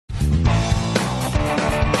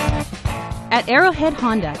At Arrowhead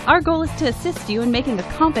Honda, our goal is to assist you in making a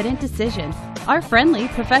confident decision. Our friendly,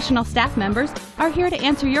 professional staff members are here to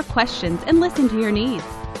answer your questions and listen to your needs.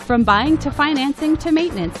 From buying to financing to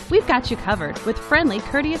maintenance, we've got you covered with friendly,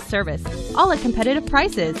 courteous service, all at competitive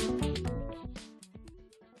prices.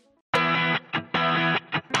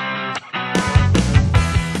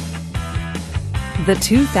 The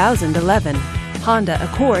 2011 Honda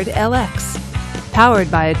Accord LX.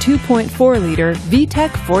 Powered by a 2.4-liter VTEC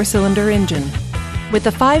 4-cylinder engine. With a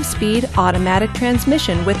 5-speed automatic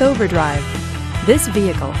transmission with overdrive, this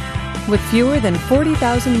vehicle, with fewer than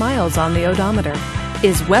 40,000 miles on the odometer,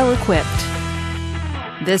 is well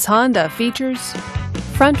equipped. This Honda features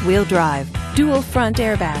front-wheel drive, dual front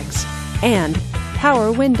airbags, and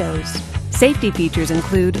power windows. Safety features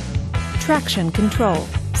include traction control,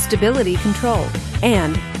 stability control,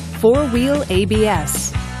 and 4-wheel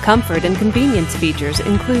ABS. Comfort and convenience features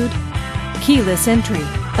include keyless entry,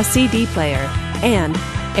 a CD player, and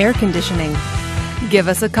air conditioning. Give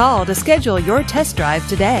us a call to schedule your test drive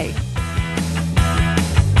today.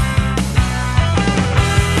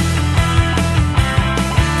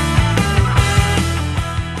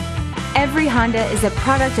 Every Honda is a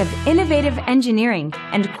product of innovative engineering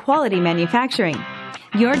and quality manufacturing.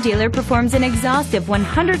 Your dealer performs an exhaustive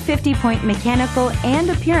 150-point mechanical and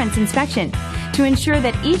appearance inspection to ensure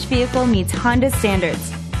that each vehicle meets Honda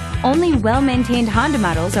standards. Only well-maintained Honda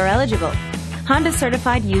models are eligible. Honda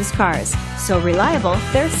certified used cars, so reliable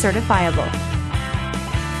they're certifiable.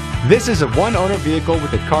 This is a one-owner vehicle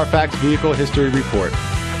with a Carfax Vehicle History Report.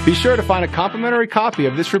 Be sure to find a complimentary copy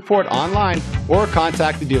of this report online or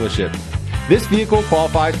contact the dealership. This vehicle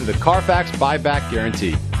qualifies for the Carfax Buyback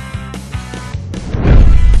Guarantee.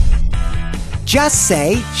 Just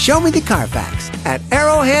say, "Show me the Carfax" at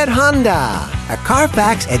Arrowhead Honda, a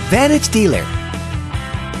Carfax Advantage dealer.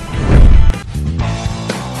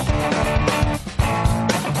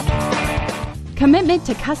 Commitment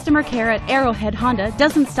to customer care at Arrowhead Honda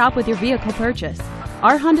doesn't stop with your vehicle purchase.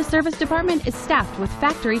 Our Honda service department is staffed with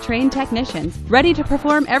factory-trained technicians ready to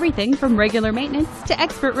perform everything from regular maintenance to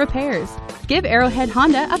expert repairs. Give Arrowhead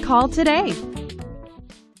Honda a call today.